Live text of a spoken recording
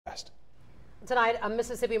Tonight, a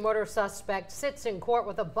Mississippi murder suspect sits in court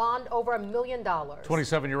with a bond over $1 million.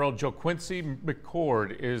 27-year-old Joe Quincy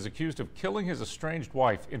McCord is accused of killing his estranged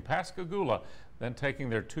wife in Pascagoula, then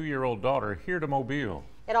taking their 2-year-old daughter here to Mobile.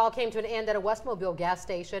 It all came to an end at a West Mobile gas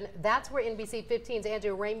station. That's where NBC 15's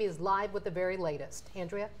Andrea Ramey is live with the very latest.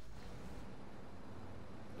 Andrea?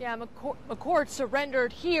 Yeah, McCord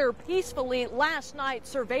surrendered here peacefully last night.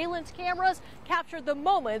 Surveillance cameras captured the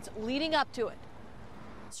moments leading up to it.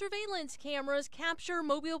 Surveillance cameras capture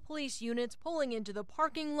Mobile police units pulling into the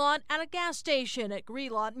parking lot at a gas station at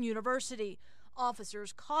Greenlawn University.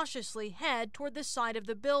 Officers cautiously head toward the side of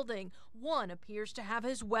the building. One appears to have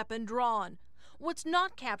his weapon drawn. What's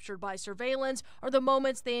not captured by surveillance are the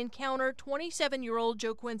moments they encounter 27-year-old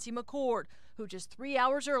Joe Quincy McCord, who just 3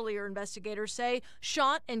 hours earlier, investigators say,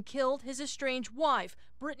 shot and killed his estranged wife,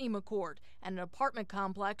 Brittany McCord, at an apartment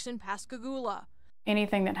complex in Pascagoula.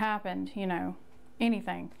 Anything that happened,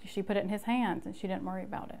 anything, she put it in his hands and she didn't worry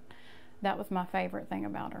about it. That was my favorite thing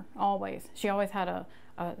about her, always. She always had a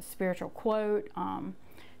spiritual quote.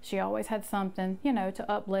 She always had something, to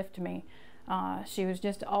uplift me. She was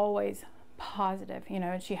just always positive,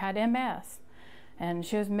 and she had MS and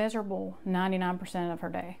she was miserable 99% of her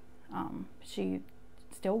day. She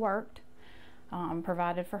still worked,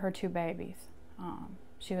 provided for her 2 babies.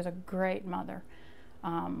 She was a great mother,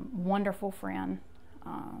 wonderful friend,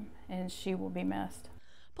 and she will be missed.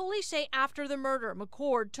 Police say after the murder,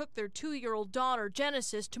 McCord took their 2-year-old daughter,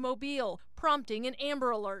 Genesis, to Mobile, prompting an Amber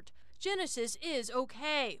Alert. Genesis is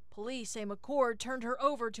okay. Police say McCord turned her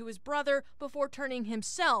over to his brother before turning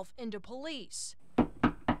himself into police.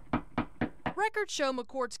 Records show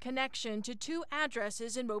McCord's connection to 2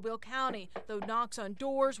 addresses in Mobile County, though knocks on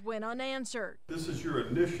doors went unanswered. This is your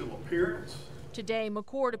initial appearance. Today,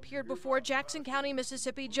 McCord appeared before a Jackson County,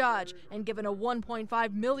 Mississippi judge and given a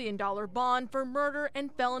 $1.5 million bond for murder and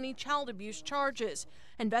felony child abuse charges.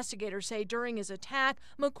 Investigators say during his attack,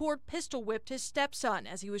 McCord pistol whipped his stepson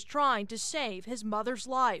as he was trying to save his mother's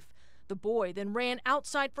life. The boy then ran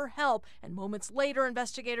outside for help, and moments later,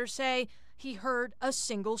 investigators say he heard a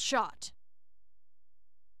single shot.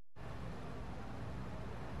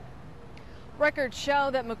 Records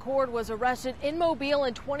show that McCord was arrested in Mobile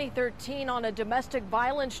in 2013 on a domestic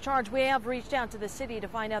violence charge. We have reached out to the city to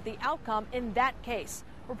find out the outcome in that case.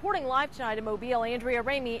 Reporting live tonight in Mobile, Andrea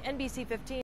Ramey, NBC 15.